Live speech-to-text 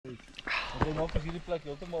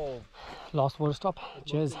Last water stop.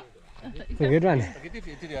 Cheers. It's a good one.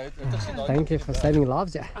 Thank you for saving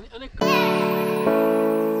lives, yeah.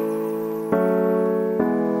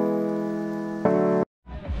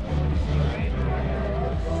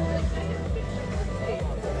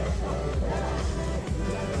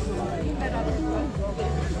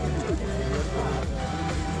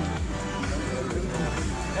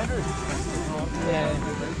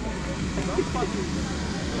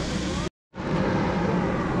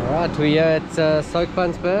 Alright, we're here at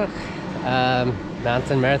Soutpansberg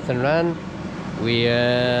mountain marathon run.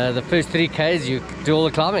 The first 3 Ks you do all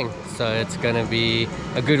the climbing, so it's going to be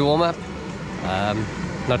a good warm-up.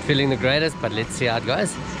 Not feeling the greatest, but let's see how it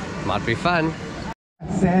goes. Might be fun.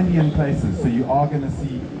 Sandy in places, so you are going to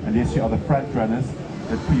see, unless you are the front runners,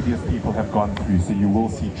 that previous people have gone through, so you will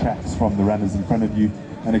see tracks from the runners in front of you.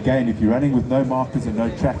 And again, if you're running with no markers and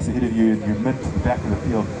no tracks ahead of you and you're mid to the back of the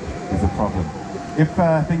field, there's a problem. If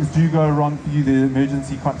things do go wrong for you, the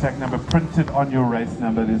emergency contact number printed on your race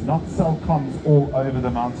number. There's not cell comms all over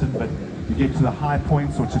the mountain, but you get to the high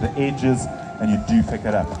points or to the edges and you do pick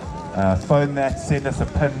it up. Phone that, send us a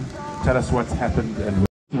pin, tell us what's happened, and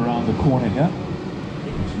we're around the corner here.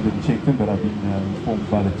 Actually didn't check them, but I've been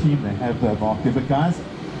informed by the team. They have marked them. But guys,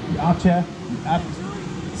 you're out here, you're up.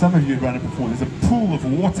 Some of you have run it before. There's a pool of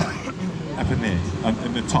water up in there,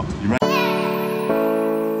 in the top. You run.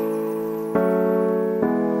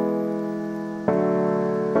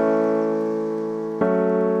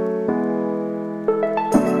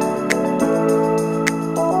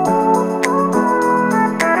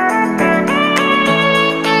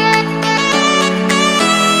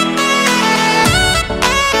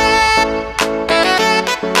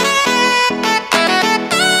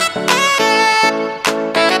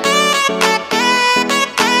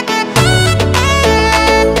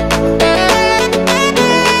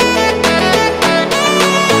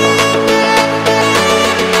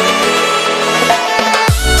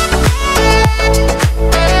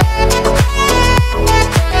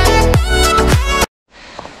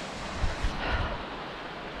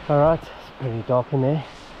 Alright, it's pretty dark in there.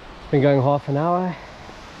 Been going half an hour.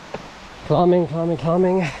 Climbing,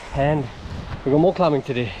 and we've got more climbing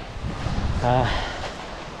to do.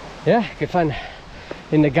 Yeah, good fun.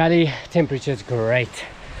 In the gully, temperature's great.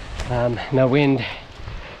 No wind.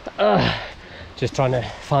 Just trying to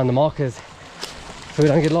find the markers so we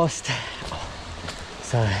don't get lost.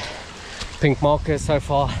 So, pink markers so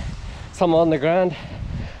far. Some on the ground,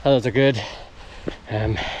 others are good.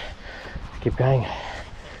 Keep going.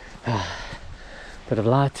 Bit of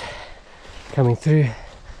light coming through.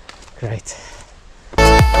 Great.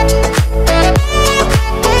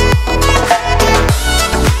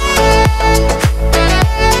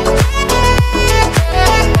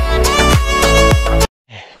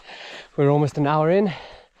 We're almost an hour in,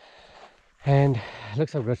 and it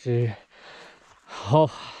looks like we've got to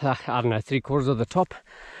I don't know, 3/4 of the top.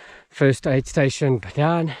 First aid station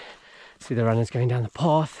down. See the runners going down the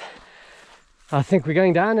path. I think we're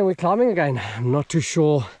going down and we're climbing again. I'm not too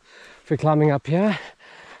sure if we're climbing up here,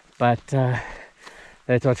 but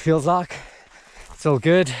that's what it feels like. It's all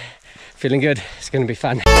good, feeling good. It's going to be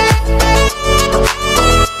fun.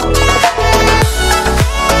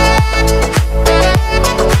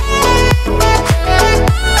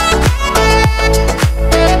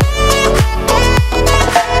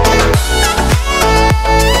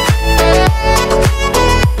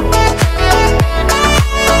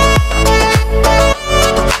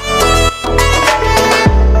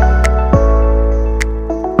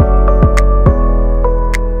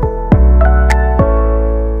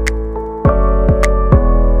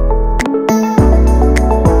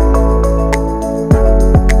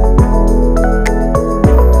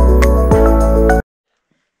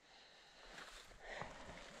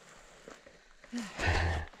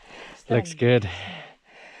 Looks good.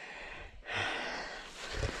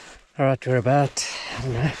 Alright, we're about, I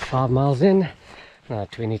don't know, 5 miles in.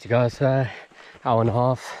 20 to go, so hour and a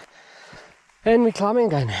half. And we're climbing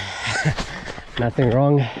again. Nothing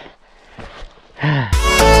wrong.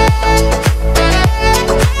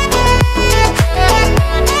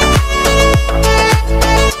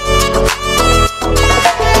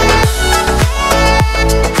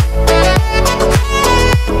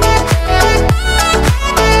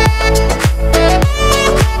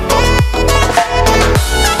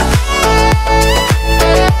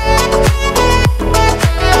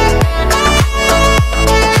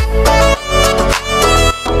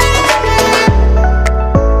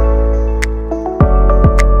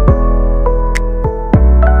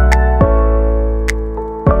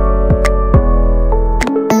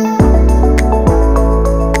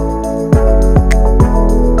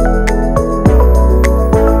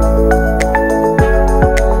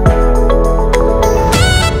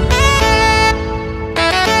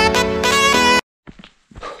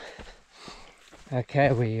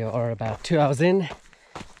 are about 2 hours in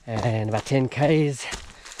and about 10 k's,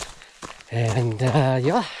 and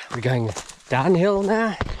yeah, we're going downhill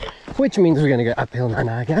now, which means we're going to go uphill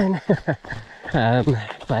now again.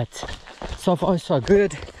 But so far so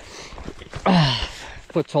good.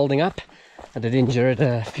 Foot's holding up. I did injure it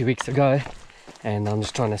a few weeks ago and I'm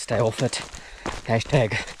just trying to stay off it.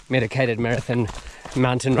 Hashtag medicated marathon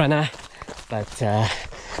mountain runner. But I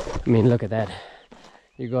mean, look at that.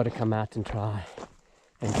 You got to come out and try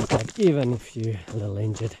and keep up even if you're a little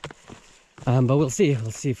injured. But we'll see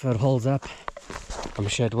if it holds up. I'm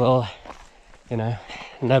sure it will. You know,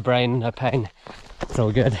 no brain, no pain. It's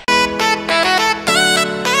all good.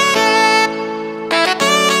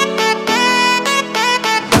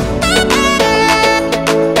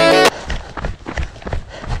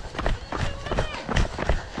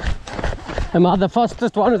 Am I the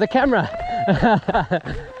fastest one with the camera? You're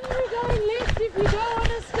going left if you don't want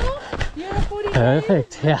to stop. You're a 40.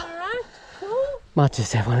 Perfect, yeah. Alright, cool. Might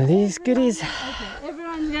just have one of these goodies. Okay,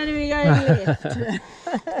 everyone's going to be going left.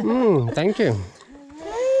 Thank you.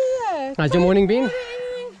 Yeah. How's your morning been?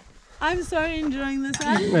 I'm so enjoying the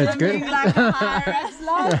sun. That's I'm good. being like a high-rise.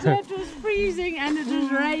 Last year it was freezing and it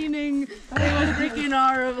was raining. It was freaking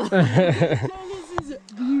horrible. So this is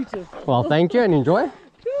beautiful. Well, thank you and enjoy.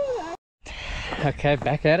 Okay,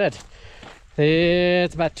 back at it.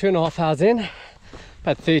 It's about 2.5 hours in,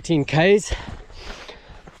 about 13 k's.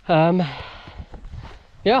 Yeah,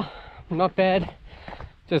 not bad.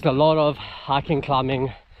 Just a lot of hiking,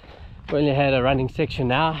 climbing. We only had a running section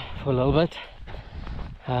now for a little bit.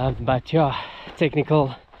 But yeah,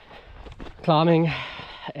 technical climbing,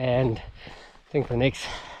 and I think the next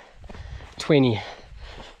 20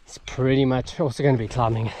 is pretty much also going to be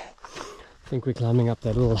climbing. I think we're climbing up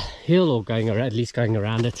that little hill, or going around, at least going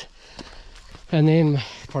around it, and then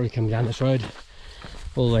probably come down this road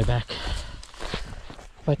all the way back.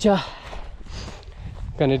 But yeah,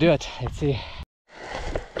 gonna do it. Let's see.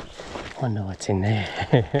 Wonder what's in there.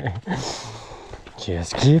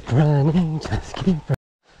 Just keep running, just keep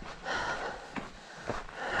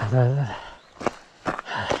running.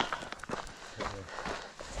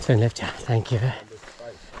 Turn left, yeah. Thank you.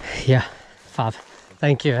 Yeah, 5.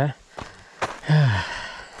 Thank you.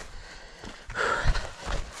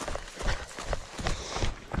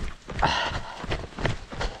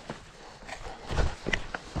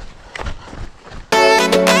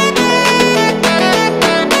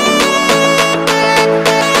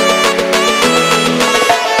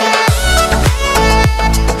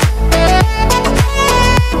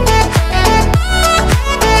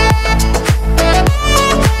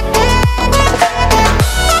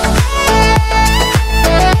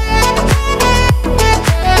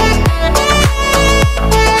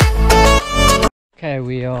 Okay,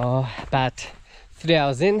 we are about 3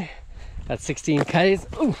 hours in at 16 k's.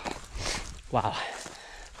 Ooh, wow,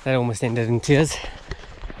 that almost ended in tears.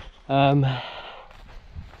 Yeah,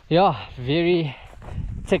 very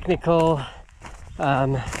technical,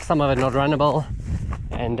 some of it not runnable,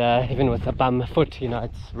 and even with a bum foot, you know,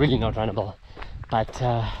 it's really not runnable, but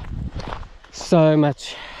so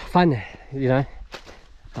much fun, you know.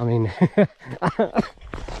 I mean,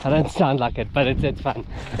 I don't sound like it, but it's fun.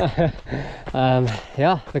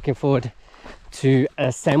 Yeah, looking forward to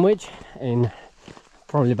a sandwich in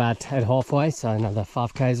probably about at halfway, so another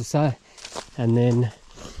 5 k's or so, and then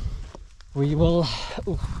we will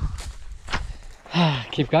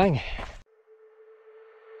keep going.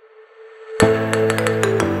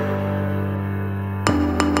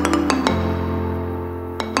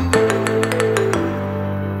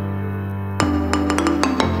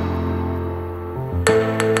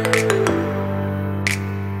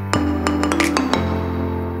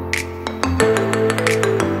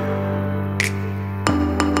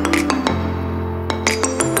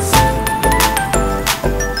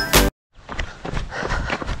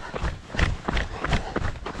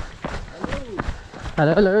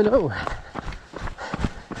 Hello, hello, hello.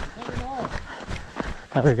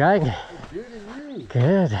 How are we going? Good, and you?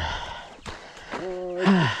 Good. Oh,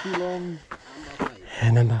 it's too long.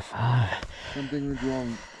 Number 5. Something went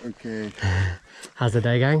wrong. Okay. How's the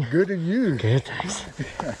day going? Good, and you? Good, thanks.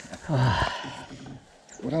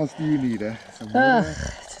 What else do you need? Some water?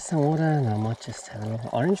 Just some water, and I might just have a little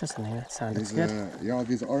orange or something. That sounds good. Yeah,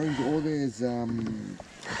 there's orange, or there's I think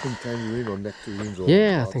tangerine or nectarines. Or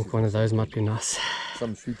Yeah, I think one of those might be nice.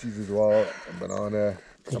 Some sweeties as well, a banana,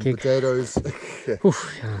 some you. potatoes.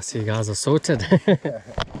 Oof, yeah, so you guys are sorted.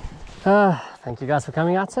 Thank you guys for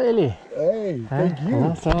coming out so early. Hey, thank you.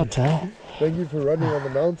 That's odd, eh? Thank you for running on the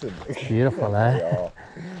mountain. Beautiful, eh?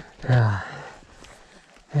 Yeah.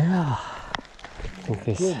 Yeah. I think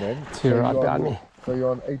there's Cool, man. two right behind me. So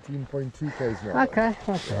you're on 18.2 k's now. Okay,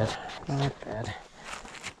 not bad. Not bad.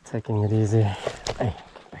 Taking it easy. Hey,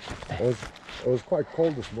 It was quite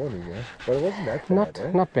cold this morning, yeah? But it wasn't that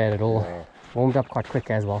bad, not bad at all. Yeah. Warmed up quite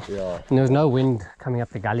quick as well. Yeah. And there was no wind coming up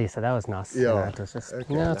the gully, so that was nice. Yeah. It was just,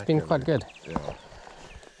 Okay, it's been quite good. Yeah.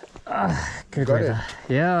 Good Got weather.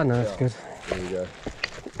 Yeah, no, it's good. There you go.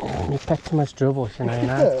 You packed too much dribble, you know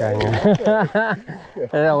it's going.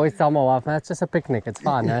 I always tell my wife, it's just a picnic, it's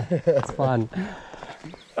fun, eh? It's fun.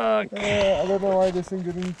 Okay. I don't know why this thing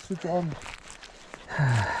didn't switch on.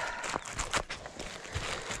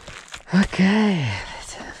 Okay.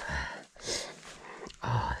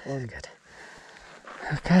 Oh, that's good.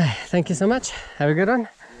 Okay, thank you so much. Have a good one.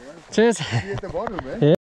 Cheers. See you at the bottom, eh?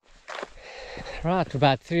 Yeah. Right, we're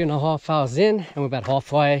about 3.5 hours in and we're about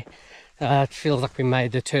halfway. It feels like we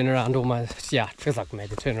made the turnaround almost. Yeah, it feels like we made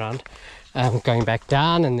the turnaround. Going back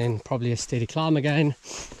down and then probably a steady climb again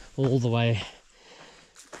all the way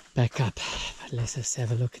back up. But let's just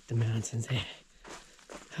have a look at the mountains there.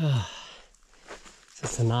 Oh, so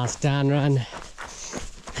it's a nice down run.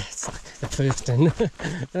 It's like the first and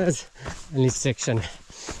only section.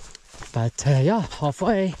 But yeah,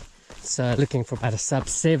 halfway. So looking for about a sub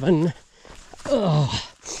 7. Oh,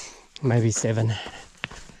 maybe 7.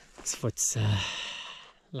 This foot's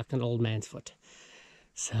like an old man's foot.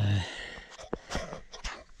 So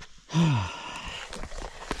I'm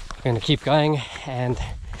going to keep going and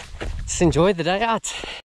just enjoy the day out.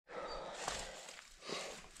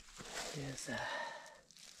 Here's a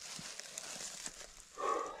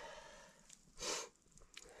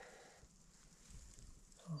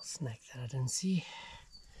little snake that I didn't see.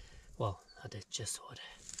 Well, I did just saw it.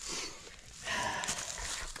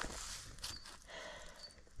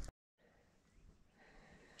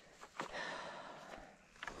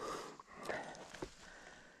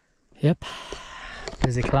 Yep,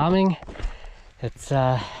 busy climbing. It's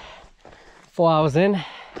 4 hours in,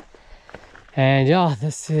 and yeah,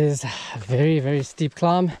 this is a very steep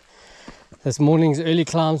climb. This morning's early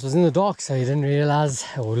climbs was in the dark, so you didn't realize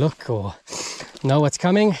or look or know what's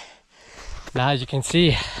coming. Now you can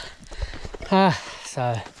see. So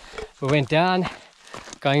we went down,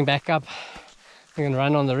 going back up. We're gonna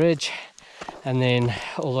run on the ridge, and then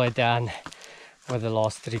all the way down with the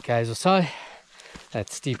last 3 k's or so.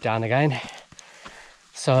 That's steep down again.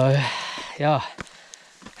 So yeah,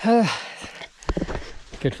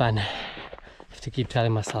 good fun. Have to keep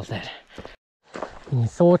telling myself that. When you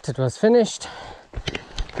thought it was finished,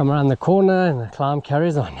 come around the corner and the climb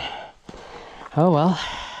carries on. Oh well,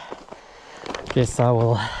 guess I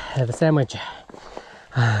will have a sandwich.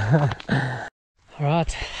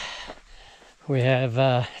 Alright, we have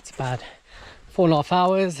it's about 4.5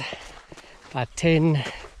 hours, about 10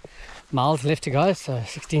 miles left to go, so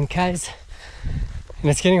 16 k's,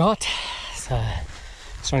 and it's getting hot, so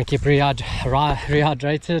just trying to keep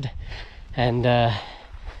rehydrated and yeah,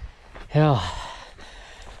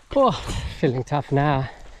 oh, feeling tough now. I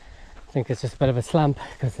think it's just a bit of a slump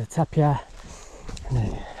because it's up here, and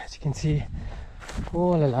then, as you can see,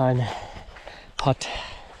 all alone, hot.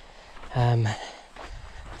 So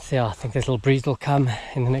yeah, I think this little breeze will come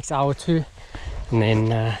in the next hour or two, and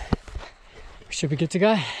then we should be good to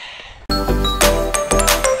go.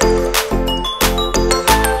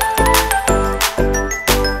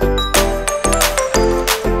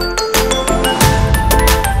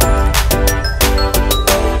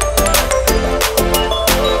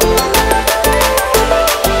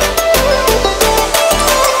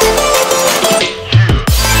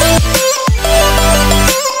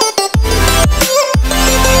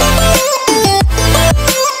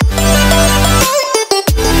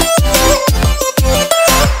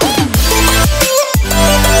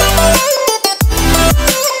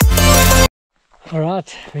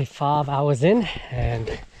 Alright, we're 5 hours in and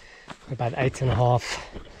we're about 8.5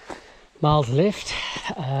 miles left.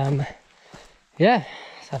 Yeah,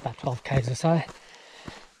 so about 12 k's or so.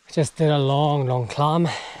 Just did a long climb.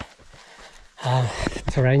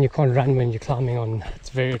 Terrain you can't run when you're climbing on.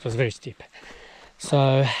 It was very steep.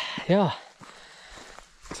 So yeah,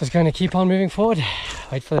 just going to keep on moving forward.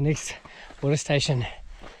 Wait for the next water station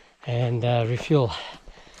and refuel.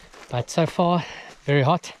 But so far, very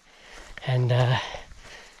hot. And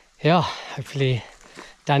yeah, hopefully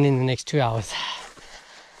done in the next 2 hours.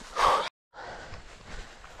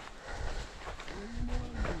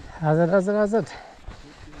 How's it?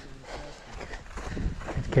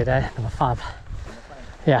 Good, eh? Number 5.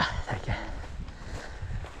 Yeah, thank you.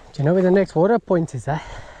 Do you know where the next water point is, eh?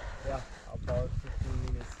 Yeah, about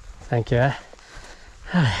 15 minutes. Thank you, eh?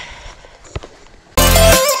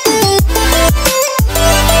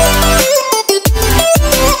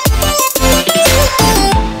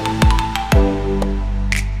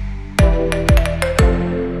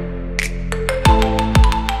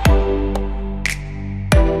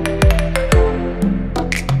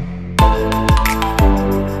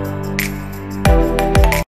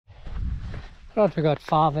 God, we got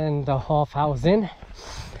 5.5 hours in,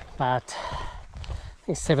 but I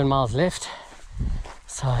think 7 miles left.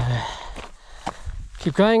 So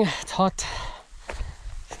keep going. It's hot,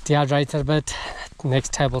 dehydrated a bit.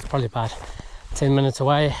 Next table's probably about 10 minutes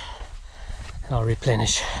away, and I'll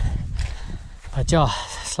replenish. But yeah,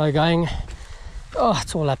 slow going. Oh,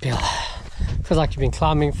 it's all uphill. Feels like you've been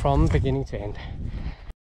climbing from beginning to end.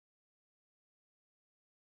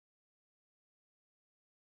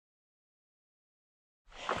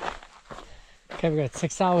 Okay, we've got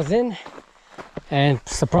 6 hours in, and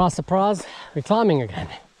surprise, surprise, we're climbing again.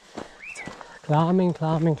 Climbing.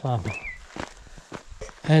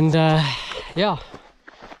 And yeah,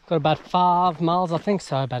 got about 5 miles, I think,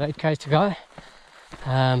 so about 8k to go.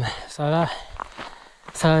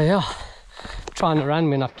 So yeah, trying to run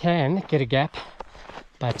when I can, get a gap.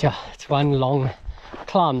 But yeah, it's one long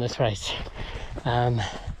climb, this race. Gonna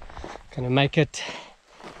make it,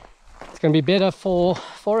 it's gonna be better for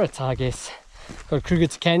it, I guess. Got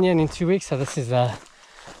Kruger's Canyon in 2 weeks, so this is the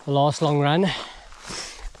last long run.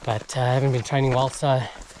 But I haven't been training well, so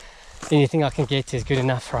anything I can get is good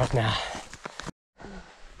enough right now.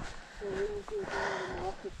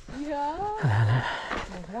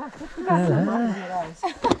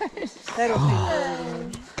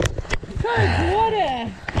 Cold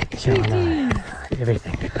water.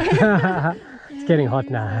 Everything. It's getting hot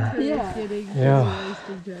now. Yeah. Getting Yeah.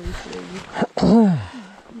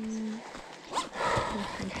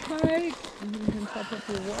 Coke, and you can top up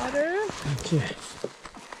your water. Thank you.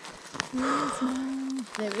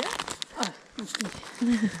 There we are. Oh,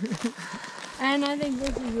 and I think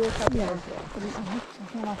this is your cup as well. I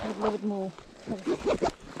feel like a little bit more.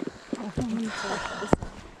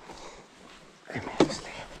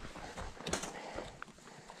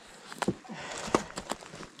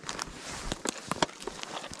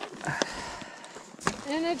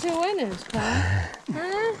 And it's a winner's car.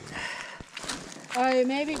 Huh? Oh,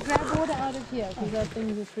 maybe grab water out of here, because that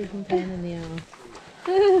thing's a freaking pain in the ass.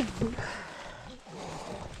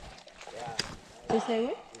 Just say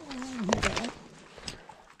what?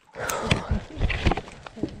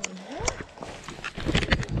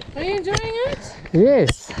 Are you enjoying it?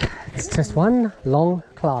 Yes, it's just one long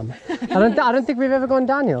climb. I don't think we've ever gone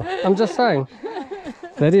downhill. I'm just saying.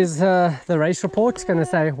 That is the race report's going to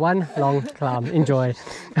say one long climb. Enjoy.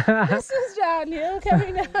 This is downhill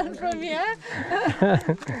coming down from here.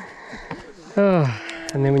 Oh,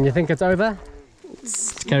 and then when you think it's over,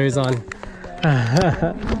 it carries on.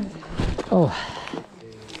 Oh.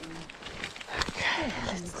 Okay,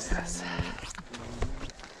 let's do this.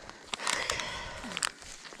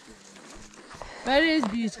 But it is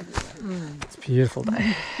beautiful. It's a beautiful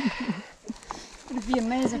day. It would be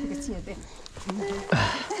amazing if we could see it there.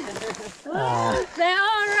 They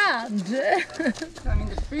are around. I mean,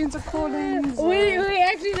 the spoons are calling. We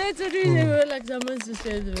actually, that's what we said. We were like, someone's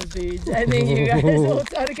disturbed the baboons. And then you guys all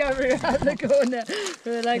started coming around the corner.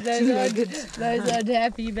 We were like, those aren't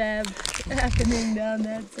happy babs happening down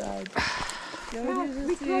that side.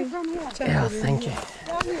 We came from here. Yeah, thank you.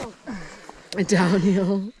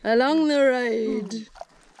 Downhill. Along the road.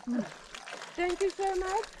 Thank you so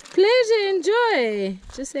much. Pleasure, enjoy.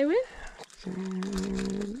 Just say when?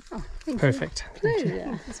 Perfect. Thank you.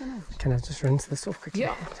 Pleasure. Can I just rinse this off quickly?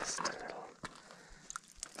 Yeah. Just a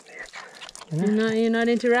little. You're not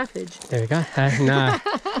into roughage. There we go. No.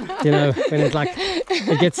 You know, when it's like,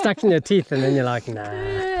 it gets stuck in your teeth and then you're like, nah.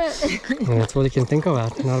 And that's all you can think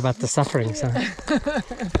about, not about the suffering. So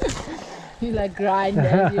You like grind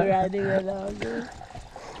as you're riding along.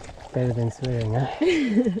 better than swearing, huh?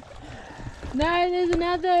 No, there's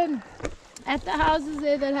another at the houses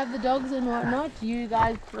there that have the dogs and whatnot. You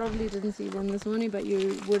guys probably didn't see them this morning, but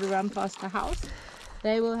you would run past the house.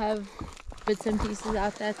 They will have bits and pieces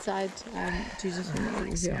out that side to just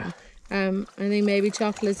yeah. I think maybe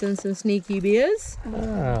chocolates and some sneaky beers.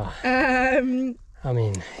 Oh, I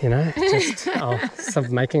mean, you know, just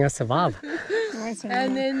making us survive.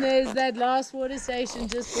 And then there's that last water station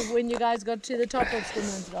just for when you guys got to the top of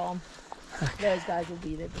Soutpansberg. Those guys will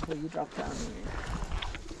be there before you drop down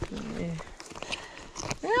there.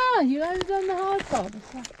 Yeah, you guys have done the hard part.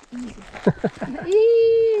 It's like easy.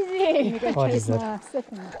 Easy. What is it?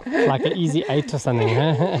 Like an easy 8 or something,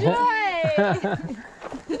 huh? Joy.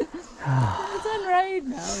 It's on raid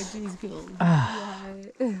now, which is cool.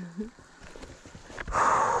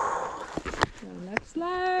 So like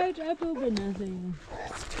slide up over nothing.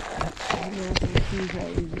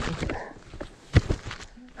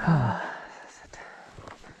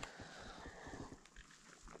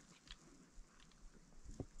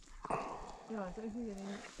 Yeah, it's actually getting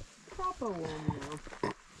proper warm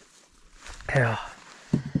now. Yeah.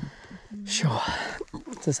 Sure.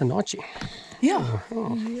 Is this an archie? Yeah.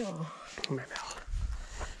 Maybe I'll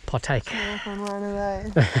partake.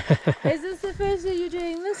 Is this the first year you're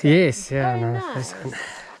doing this? Yes, yeah, Very no, nice. this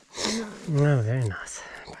one. No, very nice.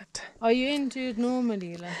 But Are you into it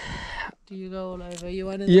normally? Like, do you go all over? You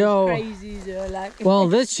one of those Yo. crazies who are like... well,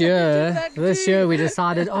 this year, Like we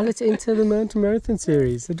decided, oh, let's enter the mountain marathon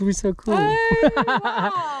series. It'll be so cool. Oh,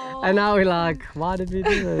 wow. And now we're like, why did we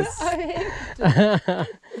do this? So hectic.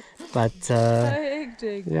 But So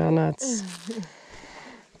hectic. yeah, no, it's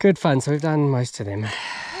good fun. So we've done most of them.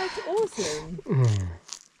 That's awesome.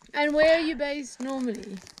 And where are you based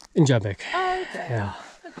normally? In Joburg. Oh, okay. Yeah.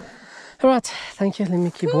 All right, thank you. Let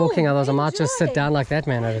me keep Cool, walking. Otherwise, I might just sit enjoy. down like that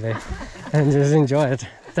man over there and just enjoy it.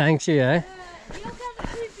 Thanks you, eh? You'll come and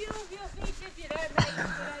sweep you off your feet if you don't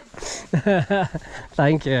make it.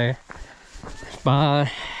 Thank you.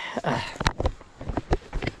 Bye.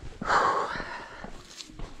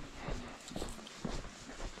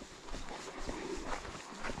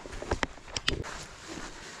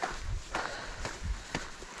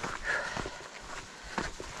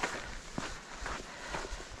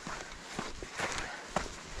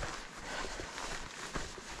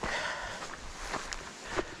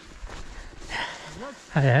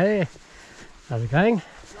 Hey, hey. How's it going?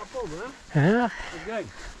 Yeah. Going.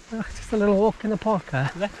 Oh, just a little walk in the park, huh?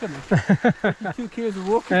 Lekker man. 2 kilos of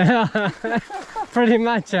walking. Yeah. Pretty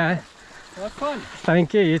much, eh? Have fun.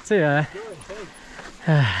 Thank you, you too, eh?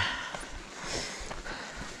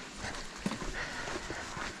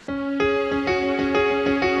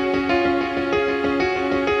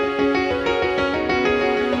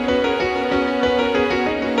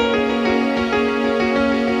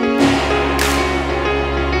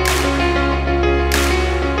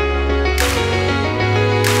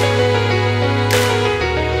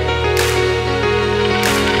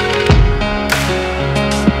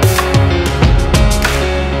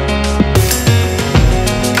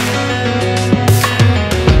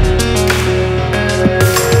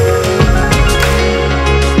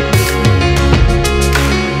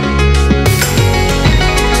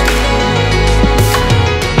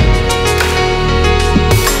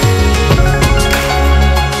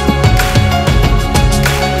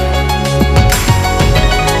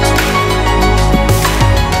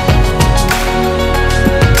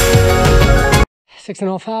 Six and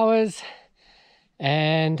a half hours,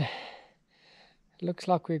 and it looks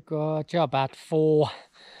like we've got about 4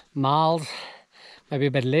 miles, maybe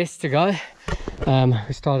a bit less to go.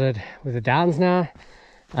 We started with the downs now.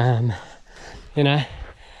 You know,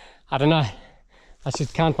 I don't know, I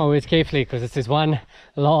should count my words carefully because this is one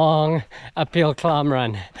long uphill climb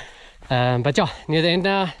run. But yeah, near the end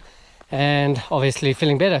now, and obviously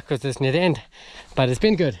feeling better because it's near the end. But it's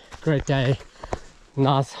been good, great day,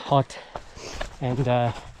 nice, hot. And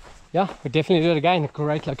yeah, we definitely do it again.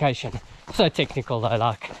 Great location. So technical though,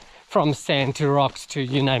 like from sand to rocks to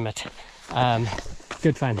you name it.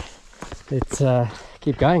 Good fun. Let's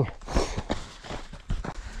keep going.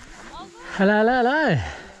 Hello, hello, hello.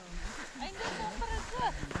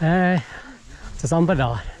 Hey, it's amper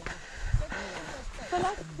daar.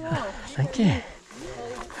 Thank you.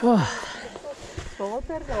 Oh.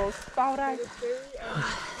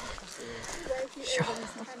 Sure.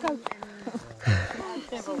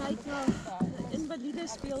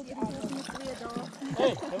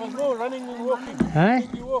 Hey, there was more running and walking. Hey?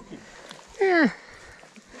 You walking. Yeah.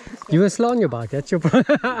 You were slow on your bike, that's your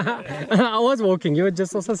problem. I was walking, you were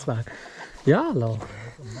just also slow. Yeah, lol.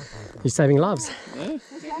 You're saving lives.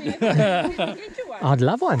 I'd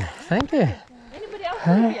love one, thank you. Anybody else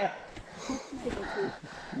here?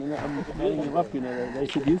 I'm letting them up, you know, they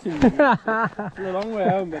should use it. It's a long way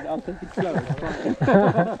home, but I'll take it slow. It's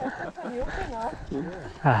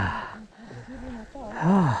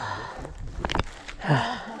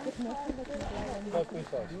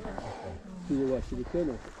to the what? To the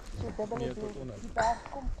kennel?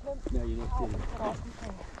 No, you're not kidding.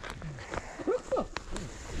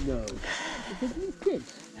 No. It's a kid.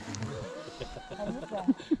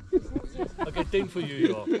 Okay, 10 for you,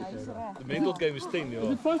 yeah. The mental game is 10,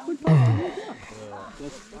 yeah.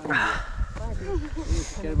 That's fine.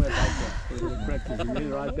 Get my bike back. Practice and then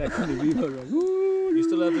right back in the river. You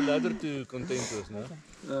still have the ladder to contend with, no?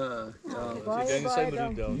 Yeah. So you're going the same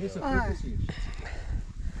route down.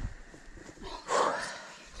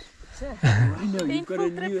 I know, you've got a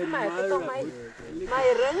new admirer. My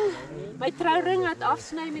ring, my trouwring had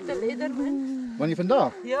afsny met 'n Leatherman. Wanneer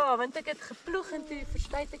vandaag? Ja, want ek het geploeg en toe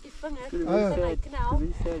verspuit ek die vingers Oh. in my knou.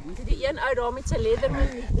 Toe die een ou daar met sy lederman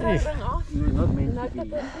die trouring af. En nou het ek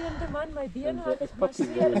 'n vreemde man my bene wat ek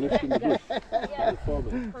masseer.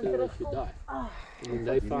 And when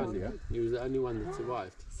they found him, he was the only one that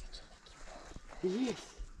survived.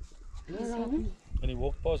 And he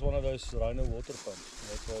walked past one of those rhino water pumps.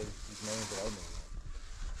 That's why his name is Rhino.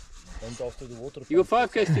 Went after the water pump. You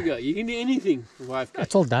got 5Ks to go. You can do anything for 5K. I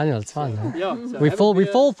told Daniel it's fine. Huh? Yeah. So We have fall a we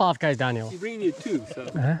beer. fall 5Ks, Daniel. He's bringing you 2. So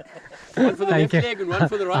one for the Thank left you. leg and one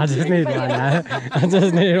for the I right just leg. need one. I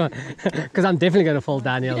just need one because I'm definitely going to fall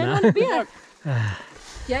Daniel now.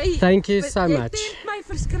 Jy Thank you so jy much. tempt my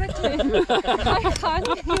verskriklik. Hy gaan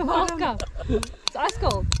jy welkom. It's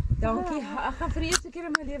ijskoud. Dankie. Ek gaan vir die eerste keer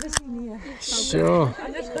in my lewe sien nee. Sure.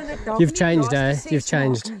 Anders kan ek dalk You've nie changed, die eh? laaste You've 6 maak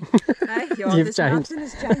changed. nie. Hey, ja, You've this changed. mountain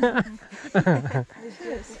is changing.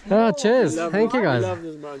 Oh, cheers. Love Thank you I guys. love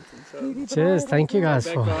this mountain. So Cheers. Thank you guys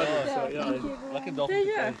back for. garden. So yeah. Lekker dag met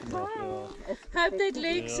die Hope that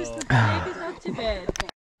legs is the leg is not too bad.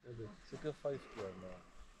 Seker 5 keer maar.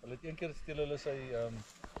 Hulle het een keer steel hulle sy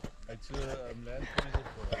uit so land cruiser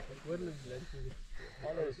voor.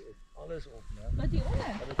 Alles op, né? Wat hier onder?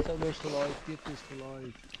 Hulle het solos gelaai, TT's gelaai.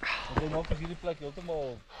 En dan maak ons hierdie plek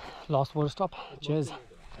heeltemal. Last water stop. Cheers.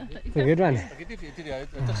 It's a good one. Ek weet nie of jy dit uit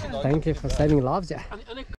gesien daai. Thank you for saving lives, yeah.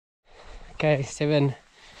 Okay, 7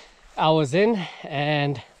 hours in,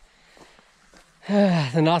 and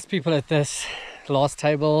the nice people at this last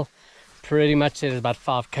table pretty much said it's about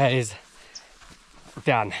 5Ks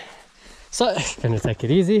done. So, gonna take it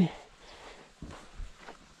easy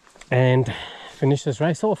and finish this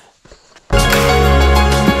race off.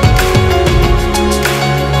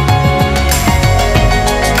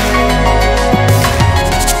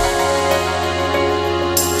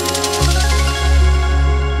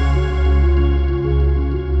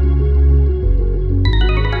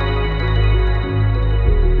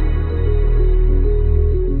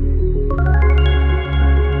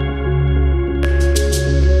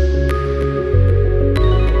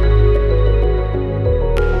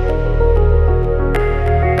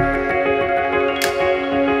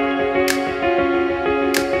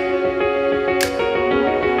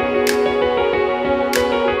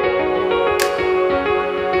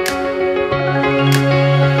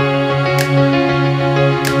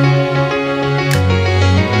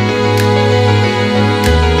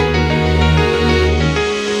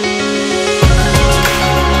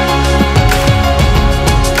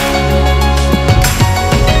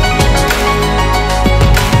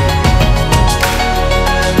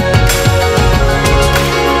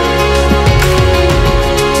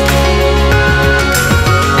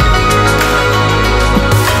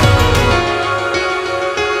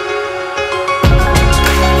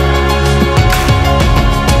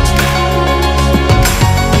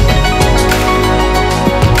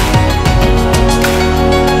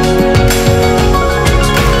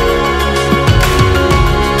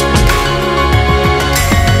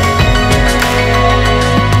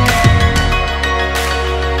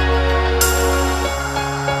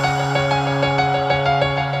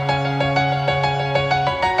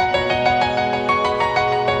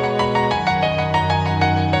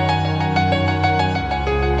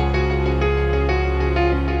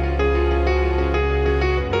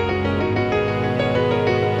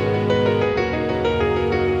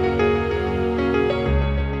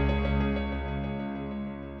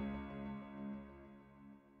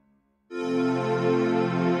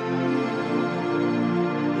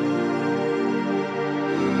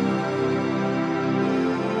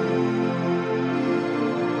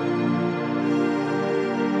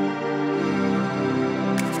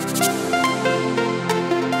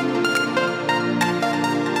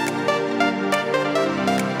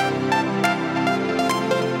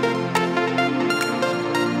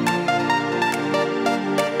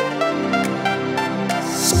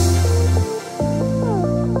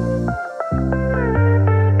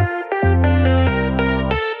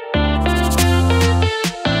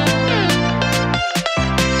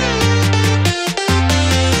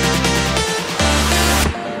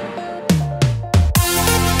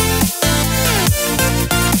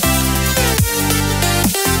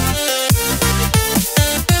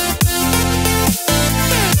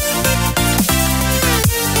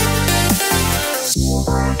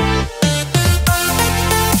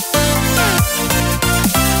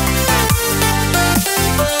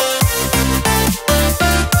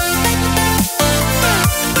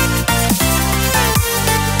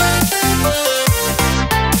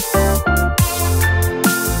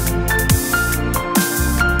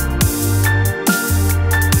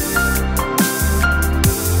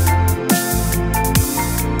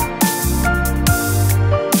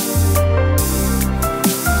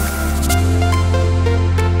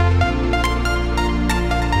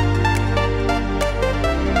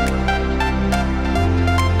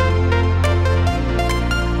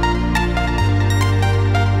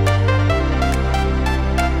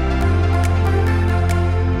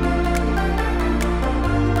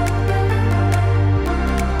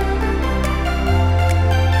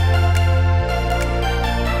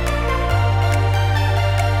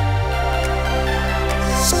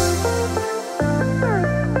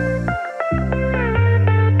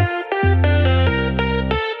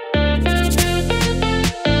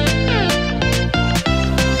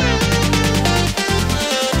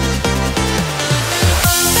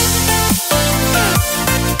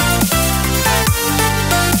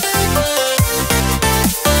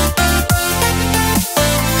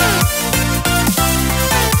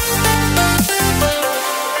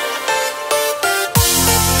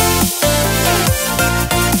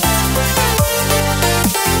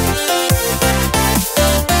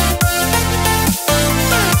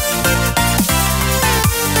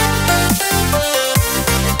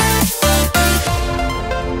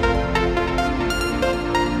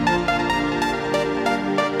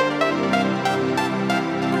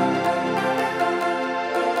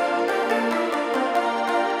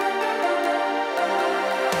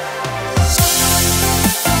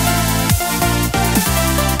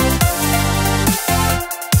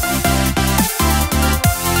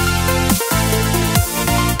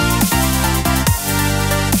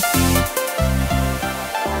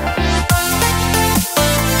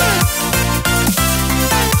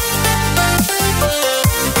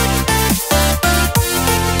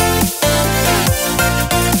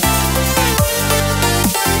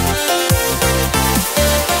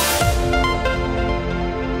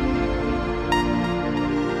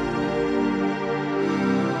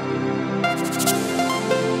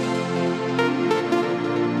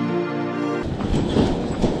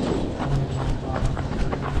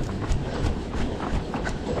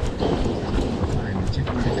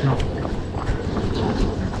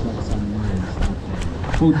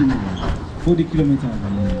 40 kilometers.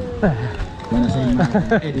 When I say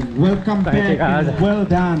marathon, Eddie, welcome Thank you, back guys. and well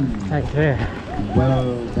done. Thank you.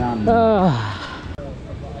 Well done.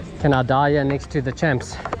 Can I die here next to the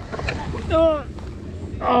champs? Oh,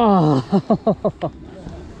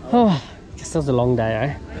 oh. This was a long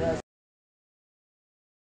day, eh?